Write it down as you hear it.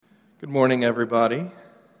Good morning, everybody.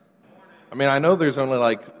 I mean, I know there's only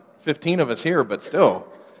like 15 of us here, but still,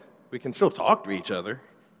 we can still talk to each other.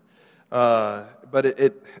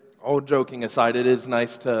 But all joking aside, it is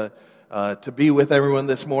nice to be with everyone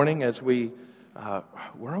this morning as we're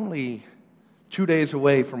only 2 days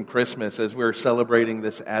away from Christmas as we're celebrating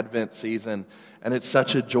this Advent season. And it's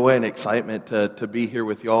such a joy and excitement to be here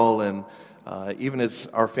with y'all. And even as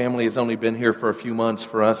our family has only been here for a few months,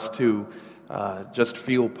 for us to just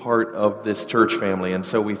feel part of this church family. And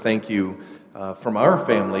so we thank you from our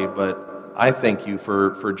family, but I thank you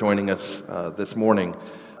for joining us this morning.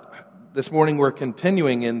 This morning we're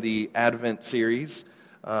continuing in the Advent series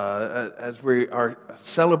as we are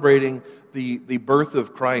celebrating the birth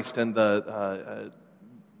of Christ and the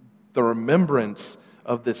remembrance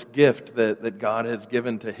of this gift that God has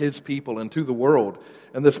given to His people and to the world.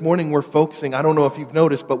 And this morning we're focusing, I don't know if you've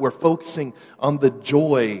noticed, but we're focusing on the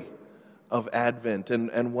joy of Advent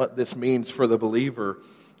and what this means for the believer.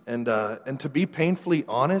 And to be painfully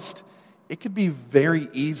honest, it could be very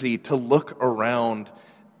easy to look around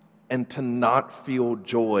and to not feel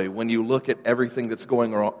joy when you look at everything that's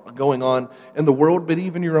going on in the world, but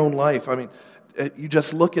even your own life. I mean, you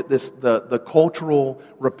just look at the cultural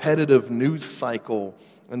repetitive news cycle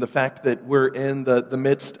and the fact that we're in the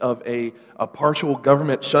midst of a partial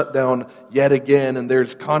government shutdown yet again, and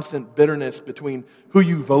there's constant bitterness between who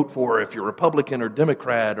you vote for, if you're Republican or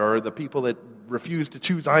Democrat, or the people that refuse to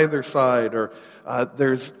choose either side, or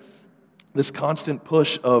there's this constant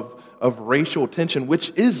push of racial tension,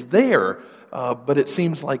 which is there, but it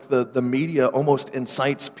seems like the media almost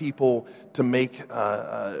incites people to make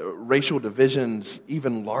racial divisions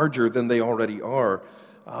even larger than they already are.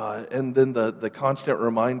 And then the constant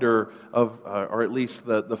reminder of, or at least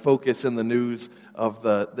the focus in the news of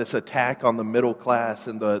this attack on the middle class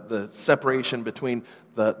and the separation between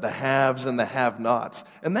the haves and the have-nots.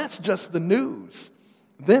 And that's just the news.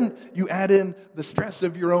 Then you add in the stress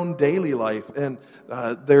of your own daily life, and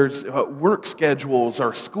there's work schedules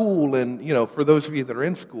or school, and for those of you that are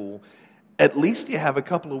in school, at least you have a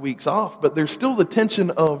couple of weeks off, but there's still the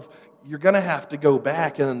tension of you're going to have to go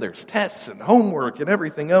back, and then there's tests and homework and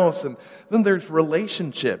everything else, and then there's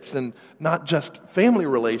relationships, and not just family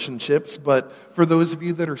relationships, but for those of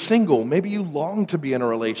you that are single, maybe you long to be in a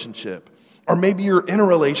relationship. Or maybe you're in a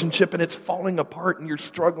relationship and it's falling apart and you're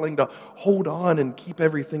struggling to hold on and keep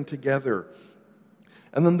everything together.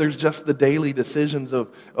 And then there's just the daily decisions of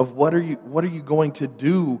what are you going to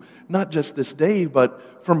do, not just this day,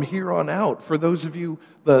 but from here on out. For those of you,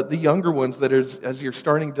 the younger ones, that is, as you're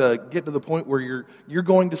starting to get to the point where you're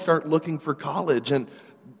going to start looking for college, and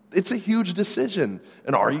it's a huge decision.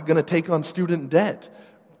 And are you going to take on student debt?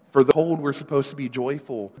 For the told we're supposed to be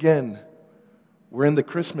joyful. Again, we're in the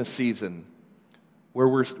Christmas season, where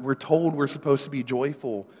we're told we're supposed to be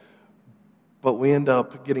joyful, but we end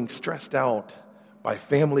up getting stressed out by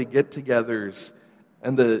family get-togethers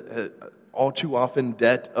and the all too often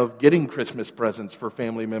debt of getting Christmas presents for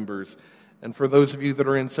family members. And for those of you that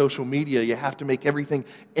are in social media, you have to make everything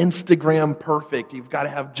Instagram perfect. You've got to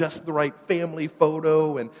have just the right family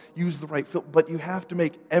photo and use the right filter, but you have to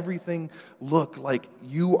make everything look like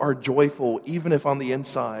you are joyful, even if on the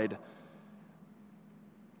inside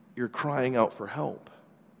you're crying out for help.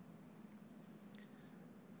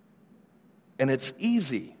 And it's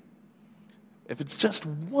easy, if it's just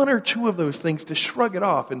one or two of those things, to shrug it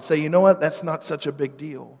off and say, you know what, that's not such a big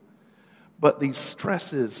deal. But these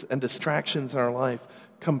stresses and distractions in our life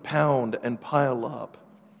compound and pile up,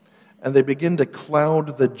 and they begin to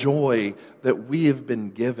cloud the joy that we have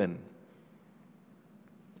been given.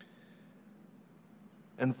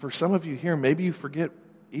 And for some of you here, maybe you forget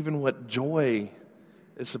even what joy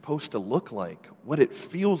is supposed to look like, what it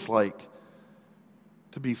feels like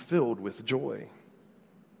to be filled with joy.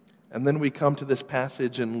 And then we come to this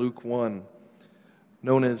passage in Luke 1,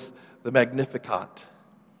 known as the Magnificat.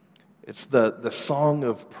 It's the song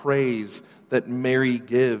of praise that Mary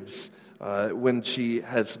gives when she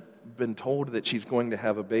has been told that she's going to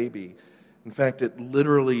have a baby. In fact, it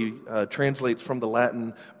literally translates from the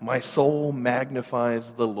Latin, "My soul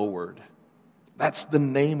magnifies the Lord." That's the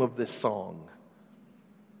name of this song.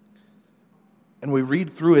 And we read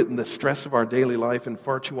through it in the stress of our daily life, and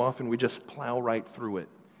far too often we just plow right through it,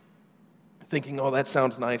 thinking, oh, that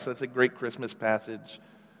sounds nice, that's a great Christmas passage,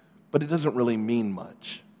 but it doesn't really mean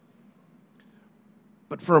much.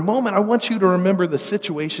 But for a moment, I want you to remember the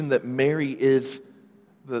situation that Mary is,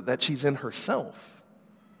 that she's in herself.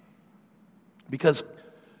 Because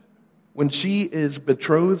when she is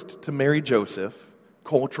betrothed to marry Joseph,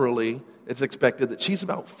 culturally, it's expected that she's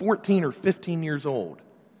about 14 or 15 years old.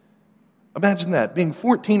 Imagine that, being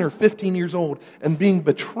 14 or 15 years old and being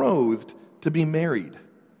betrothed to be married.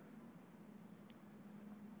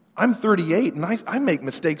 I'm 38 and I make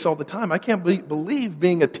mistakes all the time. I can't believe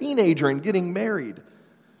being a teenager and getting married.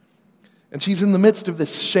 And she's in the midst of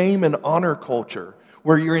this shame and honor culture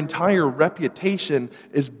where your entire reputation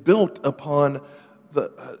is built upon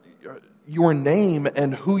your name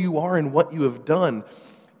and who you are and what you have done.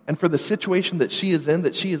 And for the situation that she is in,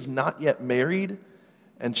 that she is not yet married,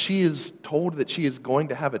 and she is told that she is going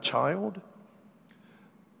to have a child,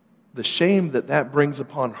 the shame that brings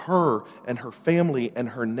upon her and her family and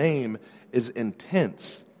her name is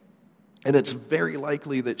intense. And it's very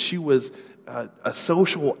likely that she was a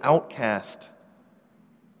social outcast,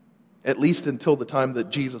 at least until the time that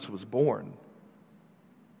Jesus was born.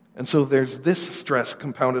 And so there's this stress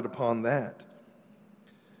compounded upon that.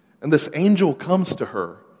 And this angel comes to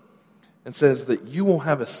her and says that you will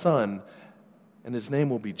have a son, and his name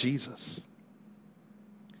will be Jesus.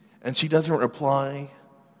 And she doesn't reply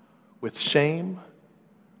with shame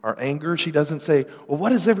or anger. She doesn't say, well,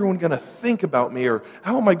 what is everyone going to think about me? Or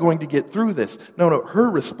how am I going to get through this? No. Her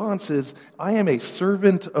response is, I am a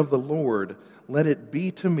servant of the Lord. Let it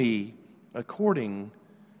be to me according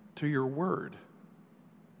to your word.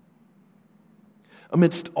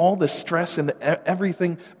 Amidst all the stress and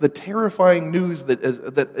everything, the terrifying news that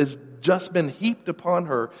has just been heaped upon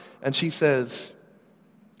her, and she says,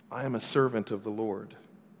 I am a servant of the Lord.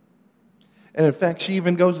 And in fact, she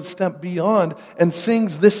even goes a step beyond and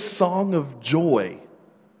sings this song of joy.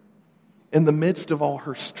 In the midst of all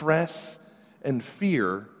her stress and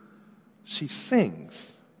fear, she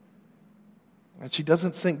sings. And she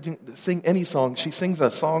doesn't sing any song. She sings a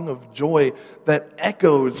song of joy that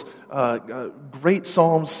echoes great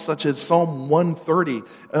psalms such as Psalm 130,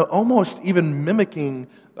 almost even mimicking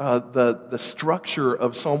the structure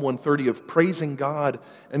of Psalm 130 of praising God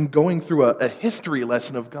and going through a history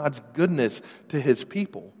lesson of God's goodness to his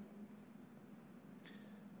people.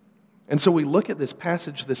 And so we look at this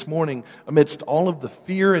passage this morning amidst all of the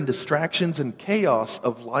fear and distractions and chaos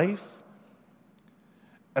of life.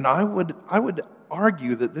 And I would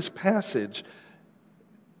argue that this passage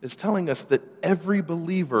is telling us that every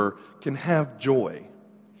believer can have joy.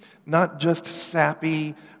 Not just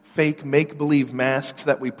sappy, fake make-believe masks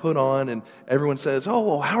that we put on and everyone says, oh,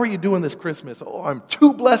 well, how are you doing this Christmas? Oh, I'm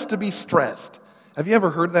too blessed to be stressed. Have you ever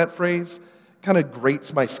heard that phrase? Kind of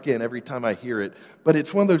grates my skin every time I hear it. But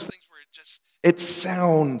it's one of those things where it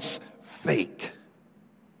sounds fake.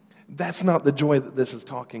 That's not the joy that this is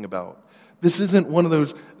talking about. This isn't one of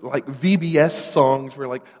those like VBS songs where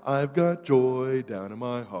like, I've got joy down in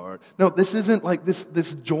my heart. No, this isn't like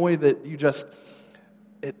this joy that you just,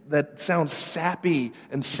 that sounds sappy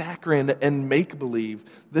and saccharine and make-believe.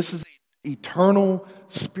 This is eternal,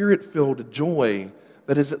 spirit-filled joy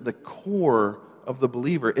that is at the core of the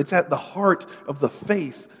believer. It's at the heart of the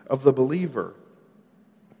faith of the believer.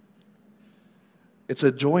 It's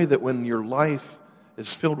a joy that when your life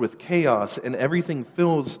is filled with chaos and everything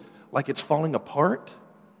feels like it's falling apart,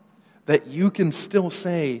 that you can still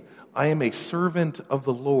say, I am a servant of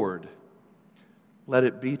the Lord. Let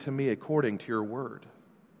it be to me according to your word.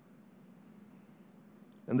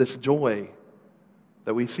 And this joy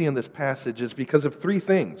that we see in this passage is because of three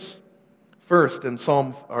things. First, in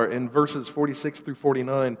verses 46 through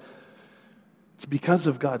 49, it's because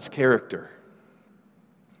of God's character.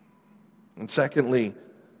 And secondly,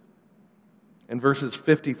 in verses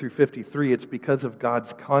 50 through 53, it's because of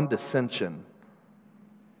God's condescension.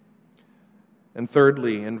 And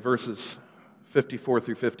thirdly, in verses 54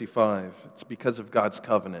 through 55, it's because of God's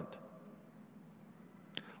covenant.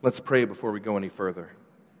 Let's pray before we go any further.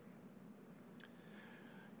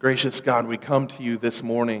 Gracious God, we come to you this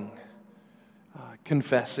morning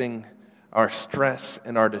confessing our stress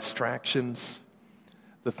and our distractions,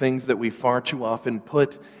 the things that we far too often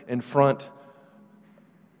put in front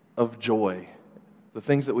of joy, the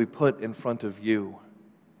things that we put in front of you.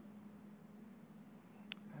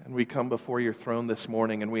 And we come before your throne this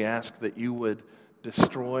morning and we ask that you would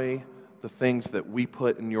destroy the things that we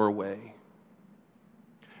put in your way.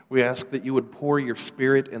 We ask that you would pour your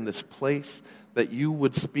Spirit in this place, that you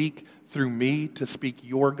would speak through me to speak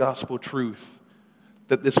your gospel truth,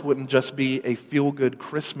 that this wouldn't just be a feel-good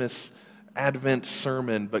Christmas Advent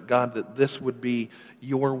sermon, but God, that this would be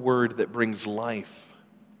your word that brings life.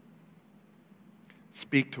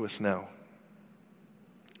 Speak to us now.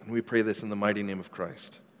 And we pray this in the mighty name of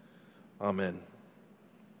Christ. Amen.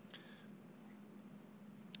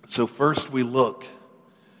 So first we look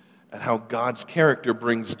at how God's character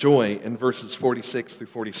brings joy in verses 46 through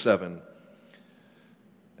 47.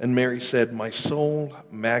 And Mary said, "My soul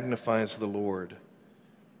magnifies the Lord,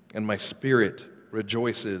 and my spirit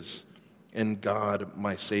rejoices in God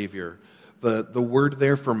my Savior. The word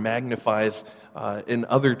there for magnifies in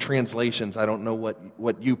other translations, I don't know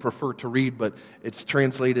what you prefer to read, but it's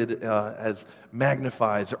translated as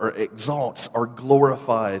magnifies or exalts or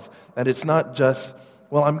glorifies. That it's not just,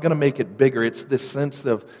 well, I'm going to make it bigger. It's this sense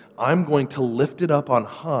of, I'm going to lift it up on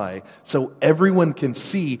high so everyone can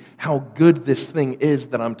see how good this thing is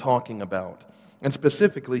that I'm talking about. And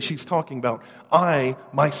specifically, she's talking about,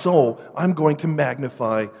 my soul, I'm going to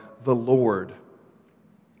magnify the Lord.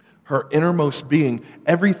 Her innermost being,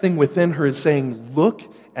 everything within her is saying, look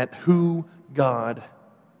at who God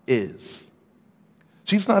is.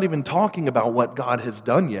 She's not even talking about what God has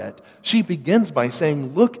done yet. She begins by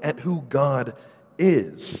saying, look at who God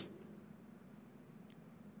is.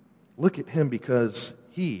 Look at him because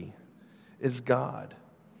he is God.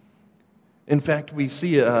 In fact, we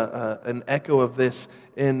see an echo of this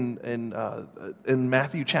in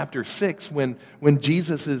Matthew chapter 6 when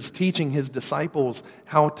Jesus is teaching his disciples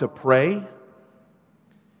how to pray.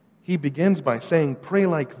 He begins by saying, pray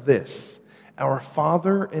like this: Our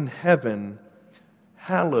Father in heaven,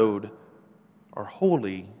 hallowed or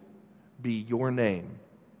holy be your name.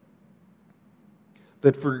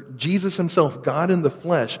 That for Jesus himself, God in the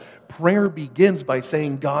flesh, prayer begins by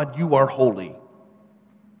saying, God, you are holy.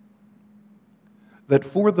 That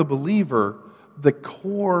for the believer, the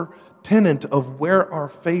core tenet of where our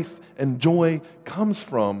faith and joy comes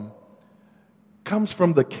from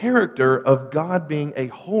the character of God being a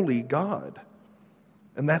holy God.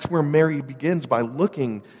 And that's where Mary begins, by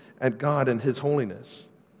looking at God and his holiness.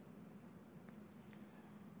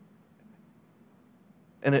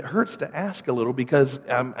 And it hurts to ask a little, because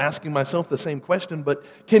I'm asking myself the same question, but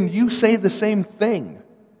can you say the same thing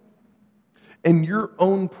in your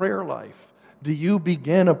own prayer life? Do you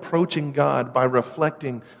begin approaching God by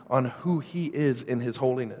reflecting on who he is in his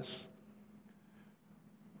holiness?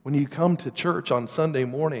 When you come to church on Sunday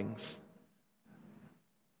mornings,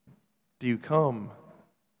 do you come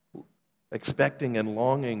expecting and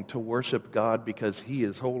longing to worship God because he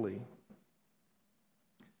is holy?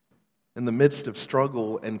 In the midst of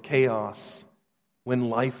struggle and chaos, when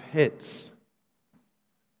life hits,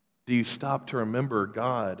 do you stop to remember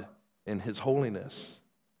God and his holiness?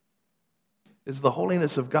 Is the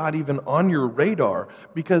holiness of God even on your radar?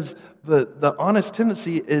 Because the honest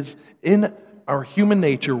tendency is, in our human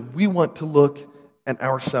nature, we want to look at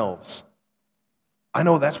ourselves. I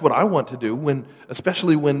know that's what I want to do,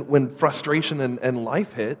 especially when frustration and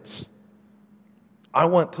life hits. I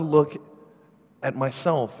want to look at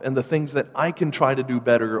myself and the things that I can try to do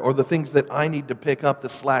better, or the things that I need to pick up the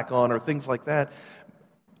slack on, or things like that.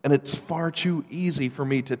 And it's far too easy for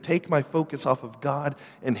me to take my focus off of God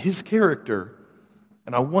and his character,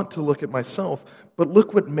 and I want to look at myself. But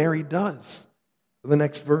look what Mary does in the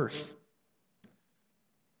next verse.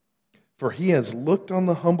 For he has looked on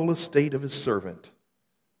the humble estate of his servant.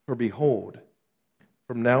 For behold,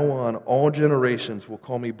 from now on all generations will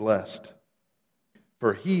call me blessed.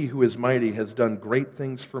 For he who is mighty has done great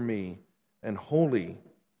things for me, and holy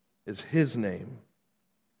is his name.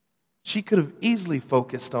 She could have easily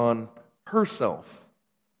focused on herself.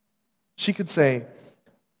 She could say,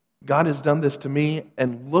 God has done this to me,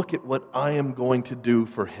 and look at what I am going to do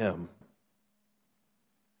for him.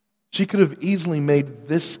 She could have easily made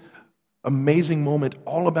this amazing moment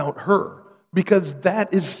all about her, because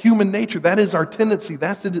that is human nature. That is our tendency.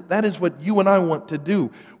 That is what you and I want to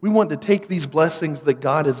do. We want to take these blessings that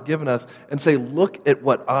God has given us and say, look at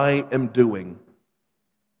what I am doing.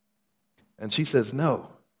 And she says, no.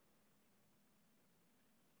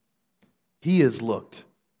 He has looked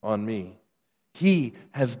on me. He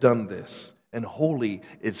has done this, and holy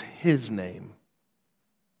is his name.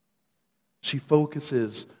 She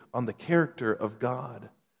focuses on the character of God,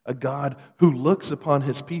 a God who looks upon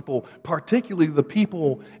his people, particularly the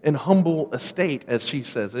people in humble estate, as she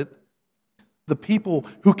says it, the people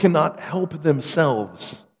who cannot help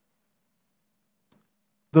themselves.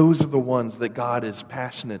 Those are the ones that God is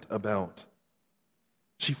passionate about.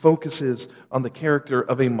 She focuses on the character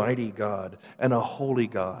of a mighty God and a holy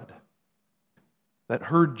God. That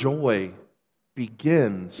her joy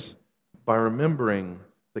begins by remembering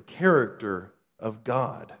the character of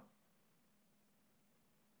God.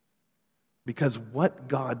 Because what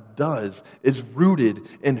God does is rooted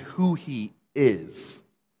in who he is.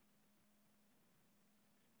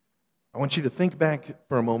 I want you to think back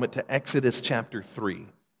for a moment to Exodus chapter 3,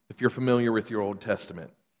 if you're familiar with your Old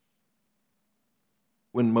Testament.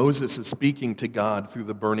 When Moses is speaking to God through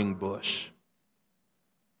the burning bush.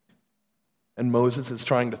 And Moses is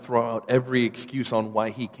trying to throw out every excuse on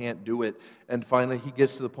why he can't do it. And finally he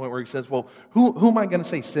gets to the point where he says, well, who am I going to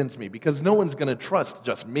say sends me? Because no one's going to trust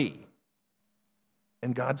just me.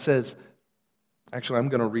 And God says, actually, I'm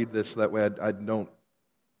going to read this so that way I don't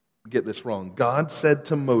get this wrong. God said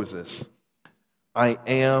to Moses, I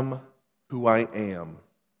am who I am.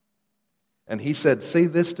 And he said, say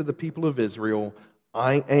this to the people of Israel,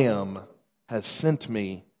 I am has sent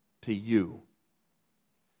me to you.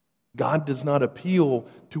 God does not appeal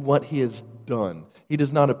to what he has done. He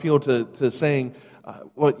does not appeal to saying,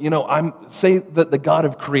 say that the God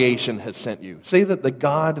of creation has sent you. Say that the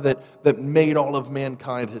God that made all of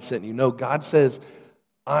mankind has sent you. No, God says,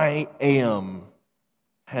 I am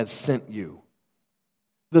has sent you.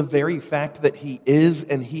 The very fact that he is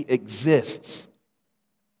and he exists,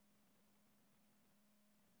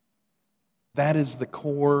 that is the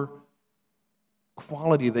core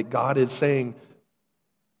quality that God is saying,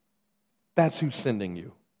 that's who's sending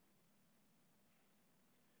you.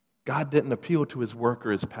 God didn't appeal to his work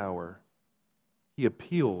or his power. He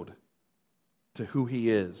appealed to who he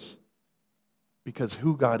is. Because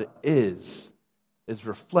who God is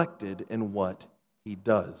reflected in what he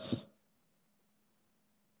does.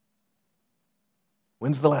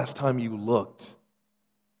 When's the last time you looked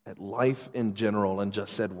at life in general and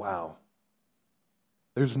just said, wow,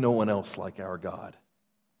 there's no one else like our God?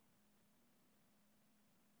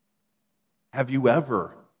 Have you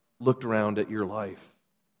ever looked around at your life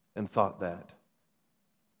and thought that?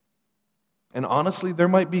 And honestly, there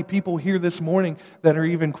might be people here this morning that are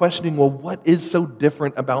even questioning, well, what is so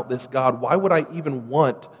different about this God? Why would I even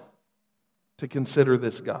want to consider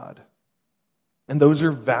this God? And those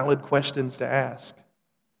are valid questions to ask.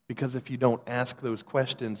 Because if you don't ask those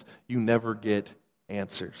questions, you never get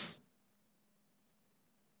answers.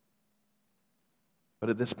 But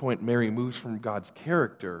at this point, Mary moves from God's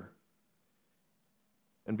character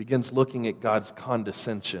and begins looking at God's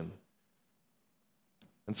condescension.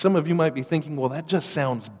 And some of you might be thinking, well, that just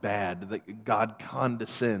sounds bad, that God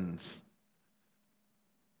condescends.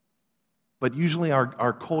 But usually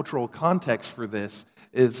our cultural context for this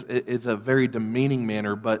is a very demeaning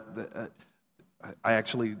manner, but I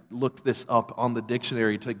actually looked this up on the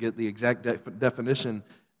dictionary to get the exact definition,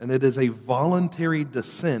 and it is a voluntary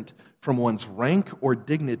descent from one's rank or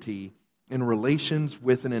dignity in relations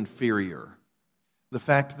with an inferior. The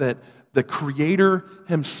fact that the Creator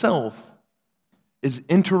himself is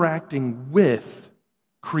interacting with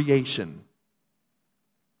creation.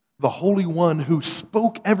 The Holy One who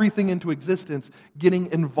spoke everything into existence, getting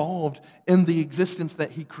involved in the existence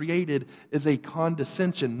that he created, is a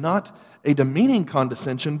condescension. Not a demeaning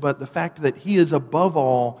condescension, but the fact that he is above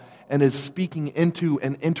all and is speaking into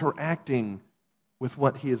and interacting with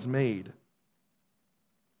what he has made.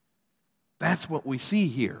 That's what we see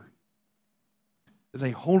here. Is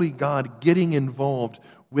a holy God getting involved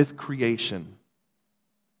with creation.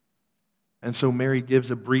 And so Mary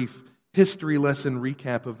gives a brief history lesson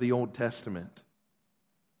recap of the Old Testament.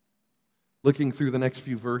 Looking through the next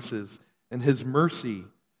few verses, and his mercy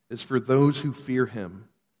is for those who fear him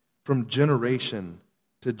from generation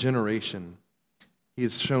to generation. He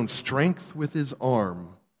has shown strength with his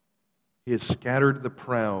arm. He has scattered the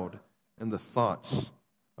proud in the thoughts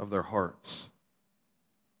of their hearts.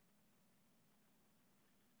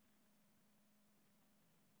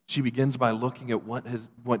 She begins by looking at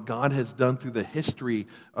what God has done through the history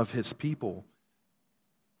of his people.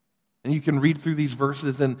 And you can read through these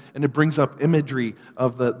verses and it brings up imagery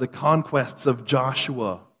of the conquests of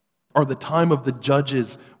Joshua or the time of the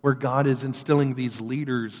judges where God is instilling these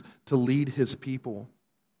leaders to lead his people.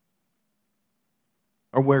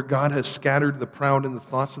 Or where God has scattered the proud in the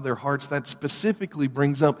thoughts of their hearts. That specifically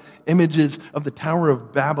brings up images of the Tower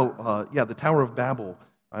of Babel. The Tower of Babel.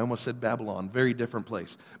 I almost said Babylon, very different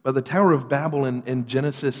place. But the Tower of Babel in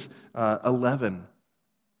Genesis 11,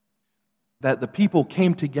 that the people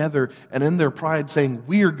came together and in their pride saying,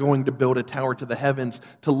 we are going to build a tower to the heavens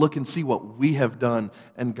to look and see what we have done.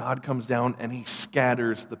 And God comes down and he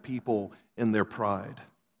scatters the people in their pride.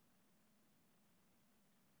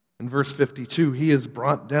 In verse 52, he has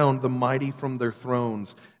brought down the mighty from their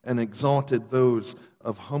thrones and exalted those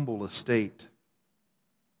of humble estate.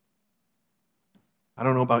 I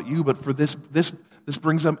don't know about you, but for this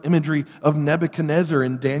brings up imagery of Nebuchadnezzar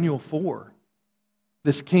in Daniel 4.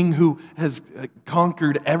 This king who has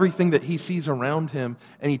conquered everything that he sees around him,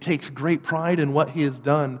 and he takes great pride in what he has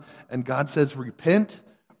done. And God says, repent,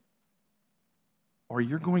 or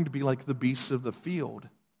you're going to be like the beasts of the field.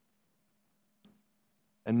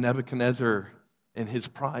 And Nebuchadnezzar, in his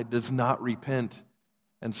pride, does not repent.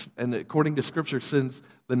 And according to Scripture, since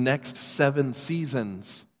the next 7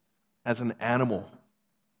 seasons, as an animal,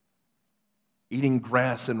 eating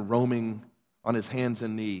grass and roaming on his hands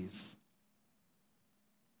and knees.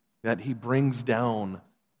 That he brings down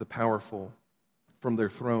the powerful from their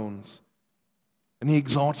thrones. And he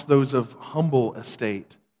exalts those of humble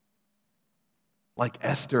estate, like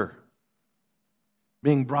Esther,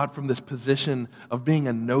 being brought from this position of being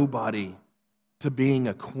a nobody to being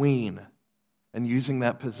a queen, and using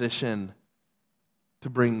that position to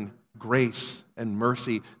bring grace and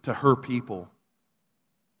mercy to her people.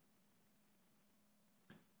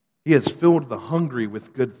 He has filled the hungry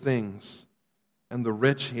with good things, and the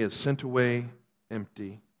rich he has sent away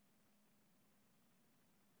empty.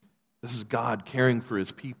 This is God caring for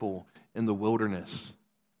his people in the wilderness,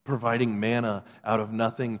 providing manna out of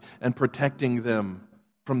nothing and protecting them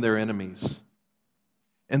from their enemies.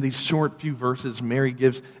 In these short few verses, Mary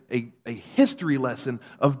gives a history lesson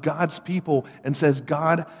of God's people and says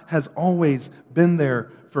God has always been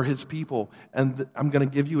there for his people. And I'm going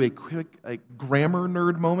to give you a quick grammar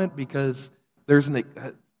nerd moment, because there's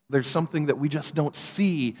something that we just don't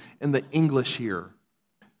see in the English here.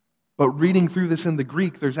 But reading through this in the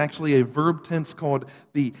Greek, there's actually a verb tense called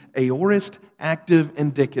the aorist active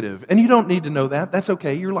indicative. And you don't need to know that. That's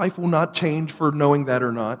okay. Your life will not change for knowing that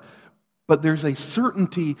or not. But there's a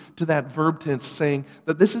certainty to that verb tense saying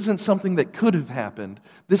that this isn't something that could have happened.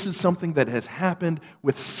 This is something that has happened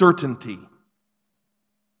with certainty.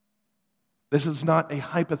 This is not a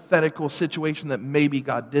hypothetical situation that maybe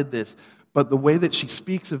God did this. But the way that she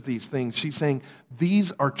speaks of these things, she's saying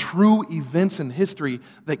these are true events in history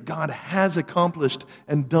that God has accomplished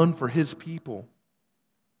and done for his people.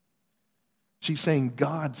 She's saying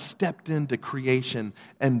God stepped into creation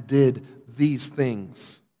and did these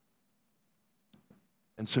things.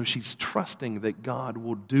 And so she's trusting that God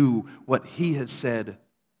will do what he has said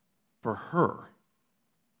for her.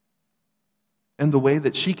 And the way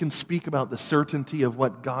that she can speak about the certainty of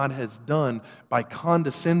what God has done by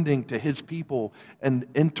condescending to his people and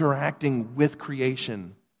interacting with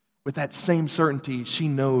creation, with that same certainty, she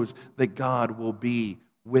knows that God will be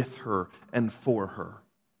with her and for her.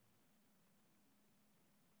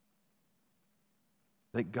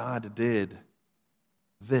 That God did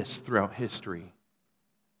this throughout history.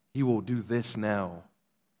 He will do this now,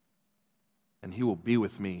 and he will be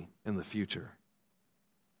with me in the future.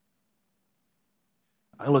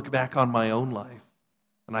 I look back on my own life,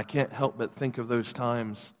 and I can't help but think of those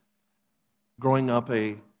times growing up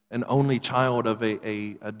an only child of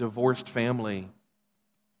a divorced family,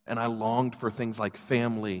 and I longed for things like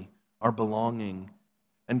family, our belonging,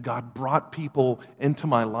 and God brought people into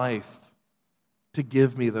my life to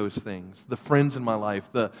give me those things, the friends in my life,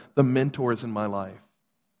 the mentors in my life.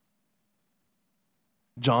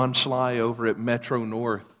 John Schley over at Metro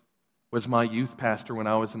North was my youth pastor when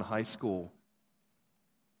I was in high school.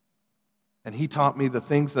 And he taught me the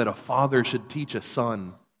things that a father should teach a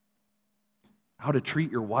son. How to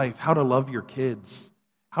treat your wife, how to love your kids,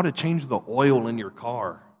 how to change the oil in your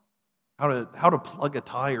car, how to plug a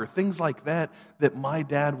tire, things like that my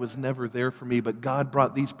dad was never there for me, but God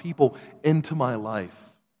brought these people into my life.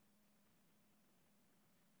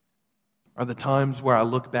 Are the times where I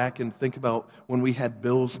look back and think about when we had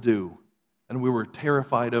bills due and we were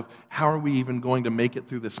terrified of how are we even going to make it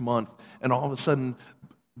through this month, and all of a sudden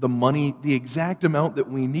the money, the exact amount that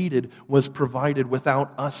we needed, was provided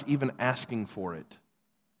without us even asking for it.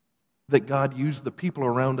 That God used the people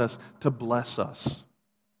around us to bless us.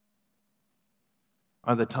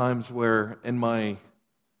 Are the times where in my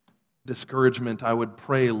discouragement I would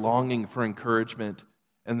pray longing for encouragement,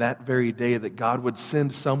 and that very day that God would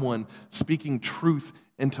send someone speaking truth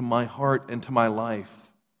into my heart, into my life,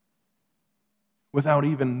 without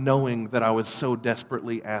even knowing that I was so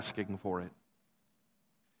desperately asking for it.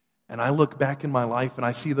 And I look back in my life and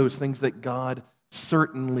I see those things that God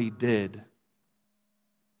certainly did.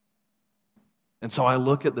 And so I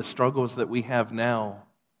look at the struggles that we have now,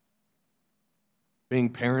 being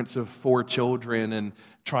parents of 4 children and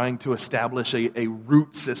trying to establish a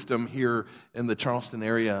root system here in the Charleston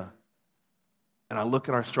area. And I look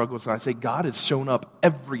at our struggles and I say, God has shown up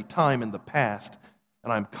every time in the past,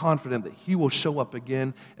 and I'm confident that he will show up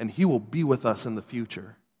again and he will be with us in the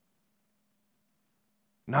future.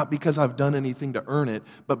 Not because I've done anything to earn it,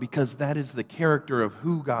 but because that is the character of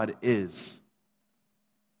who God is.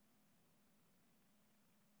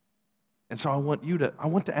 And so I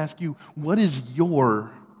want to ask you, what is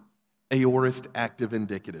your aorist active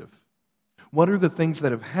indicative? What are the things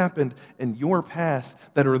that have happened in your past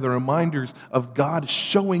that are the reminders of God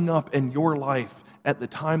showing up in your life at the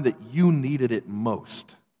time that you needed it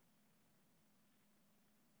most?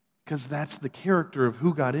 Because that's the character of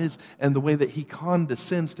who God is and the way that He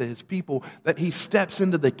condescends to His people, that He steps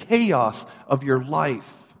into the chaos of your life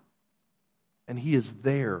and He is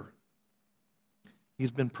there.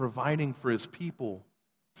 He's been providing for His people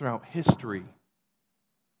throughout history.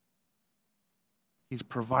 He's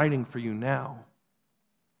providing for you now.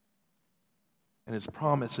 And His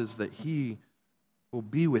promise is that He will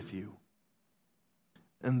be with you.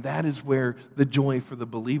 And that is where the joy for the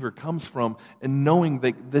believer comes from, and knowing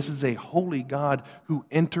that this is a holy God who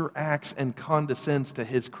interacts and condescends to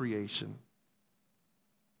His creation.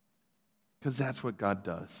 Because that's what God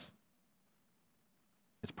does.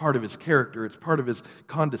 It's part of His character. It's part of His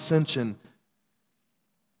condescension.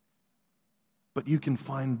 But you can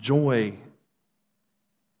find joy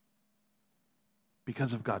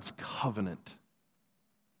because of God's covenant.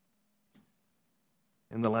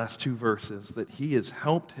 In the last two verses, that He has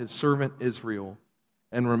helped His servant Israel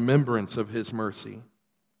in remembrance of His mercy,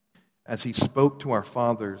 as He spoke to our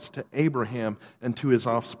fathers, to Abraham, and to his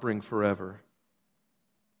offspring forever.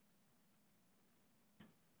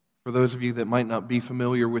 For those of you that might not be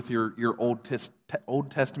familiar with your Old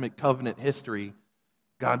Testament covenant history,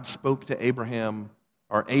 God spoke to Abram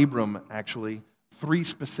actually, 3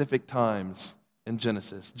 specific times in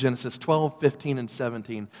Genesis. Genesis 12, 15, and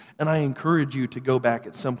 17. And I encourage you to go back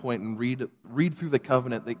at some point and read through the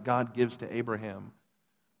covenant that God gives to Abraham.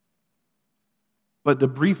 But to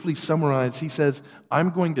briefly summarize, He says, I'm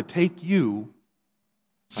going to take you,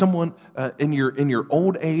 someone in your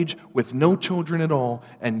old age with no children at all,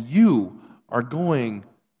 and you are going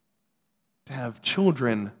to have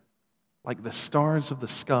children like the stars of the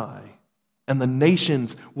sky. And the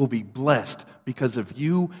nations will be blessed because of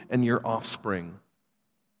you and your offspring.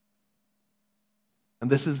 And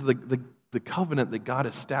this is the covenant that God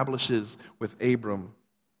establishes with Abram.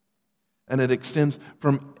 And it extends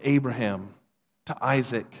from Abraham to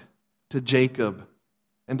Isaac to Jacob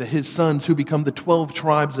and to his sons who become the 12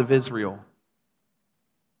 tribes of Israel.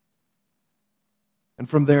 And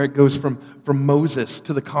from there it goes from Moses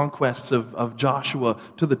to the conquests of Joshua,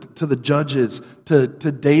 to the judges, to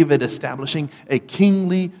David establishing a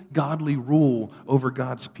kingly, godly rule over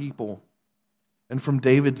God's people. And from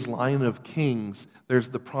David's line of kings, there's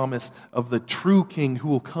the promise of the true king who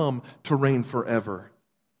will come to reign forever.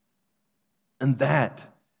 And that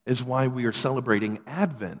is why we are celebrating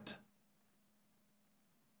Advent.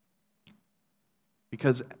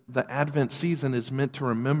 Because the Advent season is meant to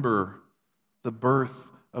remember the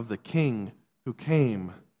birth of the King who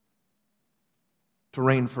came to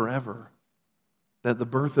reign forever. That the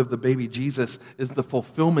birth of the baby Jesus is the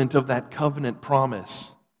fulfillment of that covenant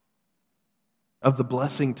promise, of the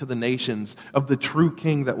blessing to the nations, of the true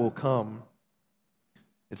King that will come.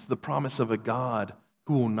 It's the promise of a God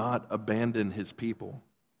who will not abandon His people.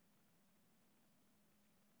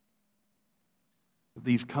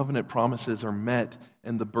 These covenant promises are met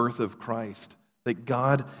in the birth of Christ. That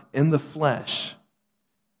God in the flesh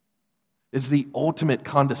is the ultimate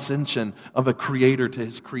condescension of a creator to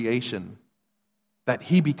his creation. That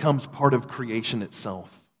He becomes part of creation itself.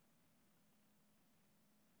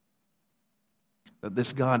 That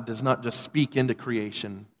this God does not just speak into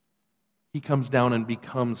creation. He comes down and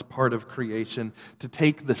becomes part of creation to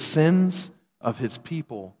take the sins of His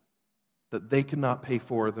people that they could not pay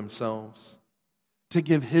for themselves. To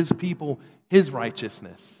give His people His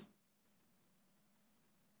righteousness.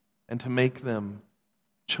 And to make them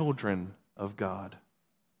children of God.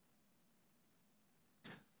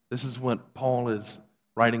 This is what Paul is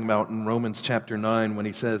writing about in Romans chapter 9 when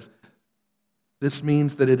he says, this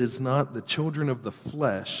means that it is not the children of the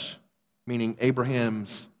flesh, meaning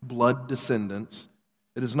Abraham's blood descendants.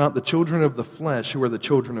 It is not the children of the flesh who are the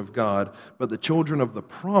children of God, but the children of the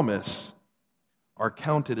promise are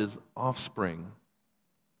counted as offspring.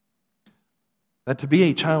 That to be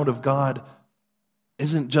a child of God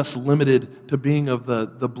isn't just limited to being of the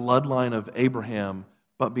bloodline of Abraham,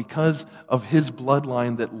 but because of his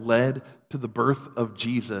bloodline that led to the birth of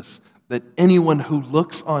Jesus, that anyone who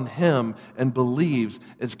looks on Him and believes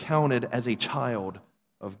is counted as a child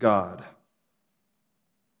of God.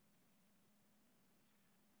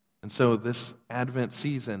 And so this Advent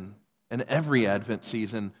season, and every Advent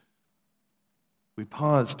season, we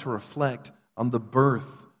pause to reflect on the birth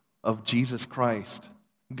of Jesus Christ,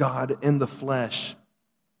 God in the flesh,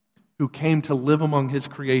 who came to live among His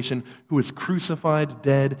creation, who was crucified,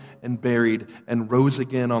 dead, and buried, and rose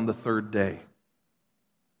again on the third day.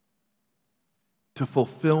 To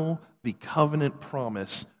fulfill the covenant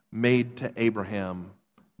promise made to Abraham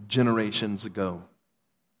generations ago.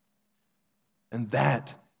 And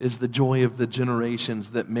that is the joy of the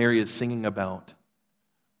generations that Mary is singing about.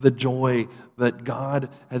 the joy that God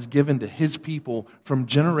has given to His people from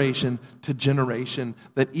generation to generation,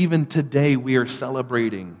 that even today we are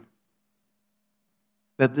celebrating.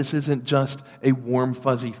 That this isn't just a warm,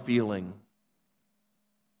 fuzzy feeling.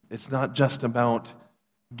 It's not just about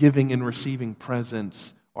giving and receiving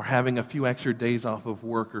presents or having a few extra days off of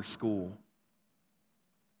work or school,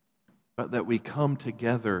 but that we come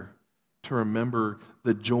together to remember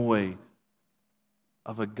the joy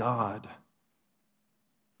of a God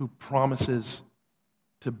who promises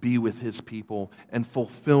to be with His people and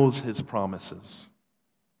fulfills His promises.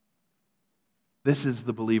 This is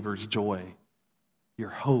the believer's joy, your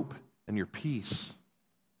hope and your peace,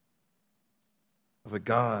 of a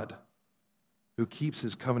God who keeps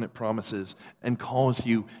His covenant promises and calls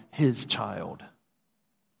you His child.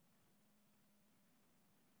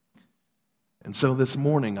 And so this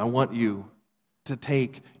morning, I want you to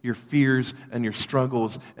take your fears and your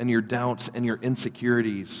struggles and your doubts and your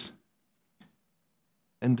insecurities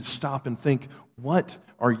and to stop and think, what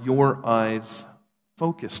are your eyes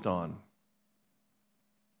focused on?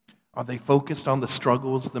 Are they focused on the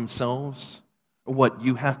struggles themselves? What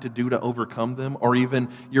you have to do to overcome them, or even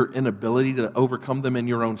your inability to overcome them in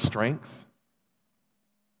your own strength?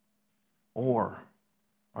 Or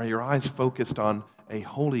are your eyes focused on a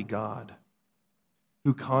holy God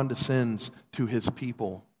who condescends to His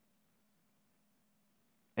people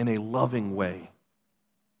in a loving way,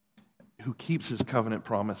 who keeps His covenant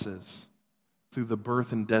promises through the birth,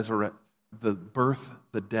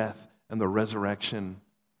 the death, and the resurrection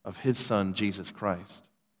of His Son, Jesus Christ?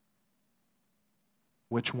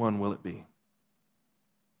 Which one will it be?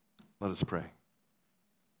 Let us pray.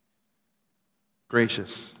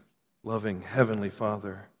 Gracious, loving, heavenly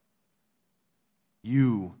Father,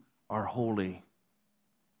 You are holy.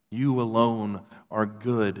 You alone are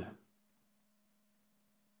good.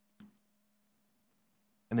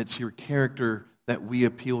 And it's Your character that we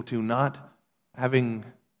appeal to, not having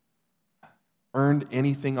earned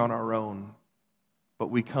anything on our own, but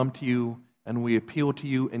we come to You and we appeal to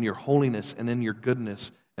You in Your holiness and in Your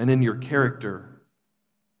goodness and in Your character.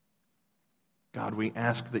 God, we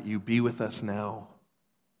ask that You be with us now.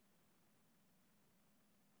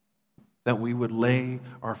 That we would lay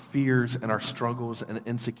our fears and our struggles and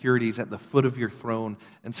insecurities at the foot of Your throne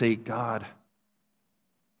and say, God,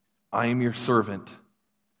 I am Your servant.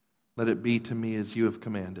 Let it be to me as You have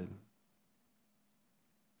commanded.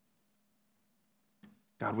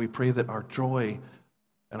 God, we pray that our joy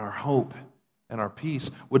and our hope and our peace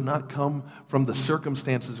would not come from the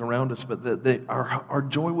circumstances around us, but that our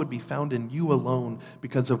joy would be found in You alone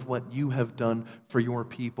because of what You have done for Your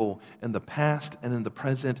people in the past and in the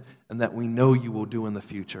present, and that we know You will do in the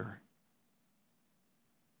future.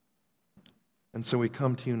 And so we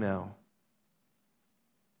come to You now,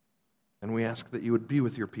 and we ask that You would be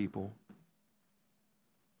with Your people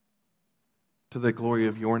to the glory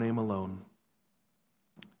of Your name alone.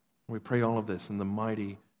 We pray all of this in the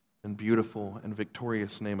mighty and beautiful and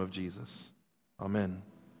victorious name of Jesus. Amen.